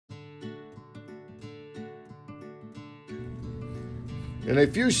In a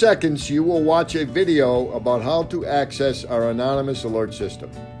few seconds, you will watch a video about how to access our anonymous alert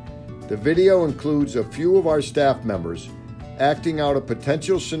system. The video includes a few of our staff members acting out a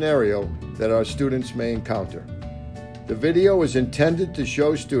potential scenario that our students may encounter. The video is intended to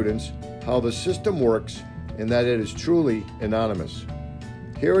show students how the system works and that it is truly anonymous.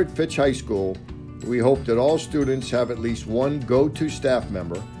 Here at Fitch High School, we hope that all students have at least one go-to staff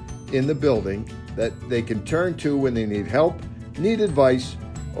member in the building that they can turn to when they need help, need advice,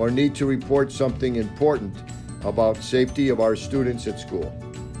 or need to report something important about safety of our students at school.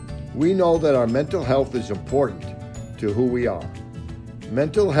 We know that our mental health is important to who we are.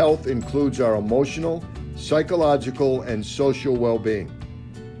 Mental health includes our emotional, psychological, and social well-being.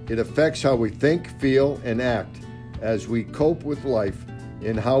 It affects how we think, feel, and act as we cope with life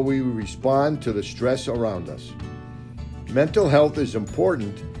and how we respond to the stress around us. Mental health is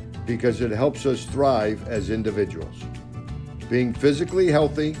important because it helps us thrive as individuals. Being physically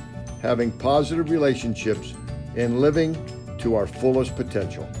healthy, having positive relationships, and living to our fullest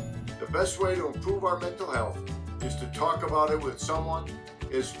potential. The best way to improve our mental health is to talk about it with someone,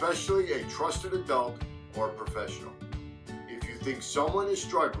 especially a trusted adult or professional. If you think someone is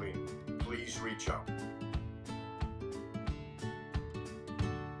struggling, please reach out.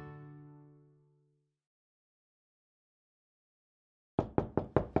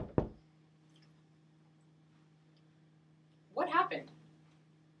 What happened?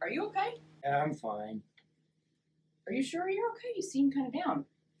 Are you okay? Yeah, I'm fine. Are you sure you're okay? You seem kind of down.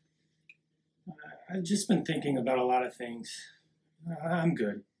 I've just been thinking about a lot of things. I'm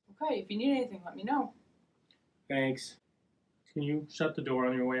good. Okay, if you need anything, let me know. Thanks. Can you shut the door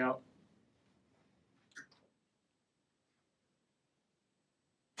on your way out?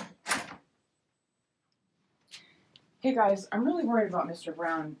 Hey guys, I'm really worried about Mr.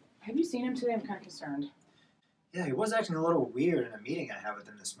 Brown. Have you seen him today? I'm kind of concerned. Yeah, he was acting a little weird in a meeting I had with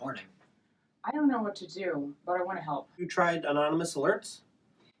him this morning. I don't know what to do, but I want to help. You tried anonymous alerts?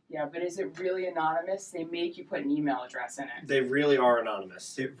 Yeah, but is it really anonymous? They make you put an email address in it. They really are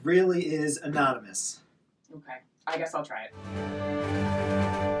anonymous. It really is anonymous. Okay, I guess I'll try it.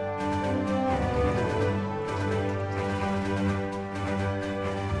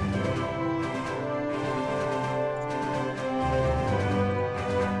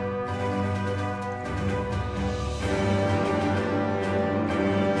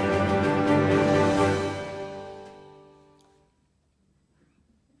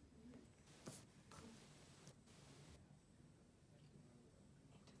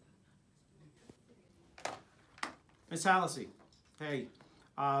 Miss Hallisey, hey,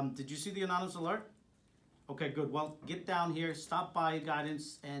 did you see the anonymous alert? Okay, good. Well, get down here, stop by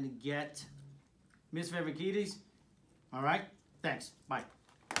guidance, and get Miss Vervakides. All right? Thanks. Bye.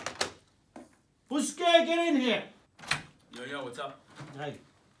 Who's scared? Get in here. Yo, what's up? Hey.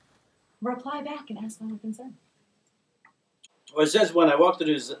 Reply back and ask my concern. Well, it says when I walked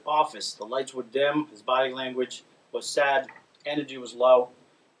into his office, the lights were dim, his body language was sad, energy was low,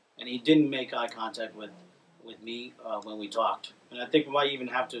 and he didn't make eye contact with me when we talked. And I think we might even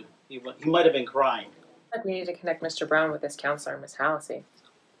have to, he might have been crying. Like we need to connect Mr. Brown with his counselor, Miss Hallisey.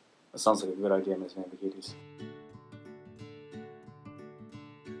 That sounds like a good idea, Miss Vervakides.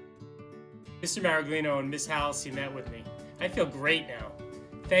 Mr. Maraglino and Miss Hallisey met with me. I feel great now.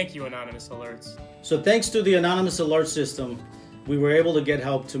 Thank you, Anonymous Alerts. So thanks to the anonymous alert system, we were able to get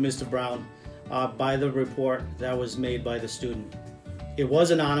help to Mr. Brown by the report that was made by the student. It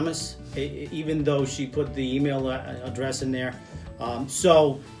was anonymous, even though she put the email address in there.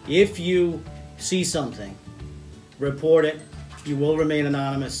 So if you see something, report it. You will remain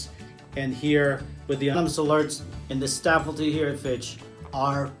anonymous. And here, with the anonymous alerts and the faculty here at Fitch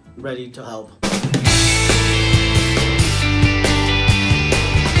are ready to help.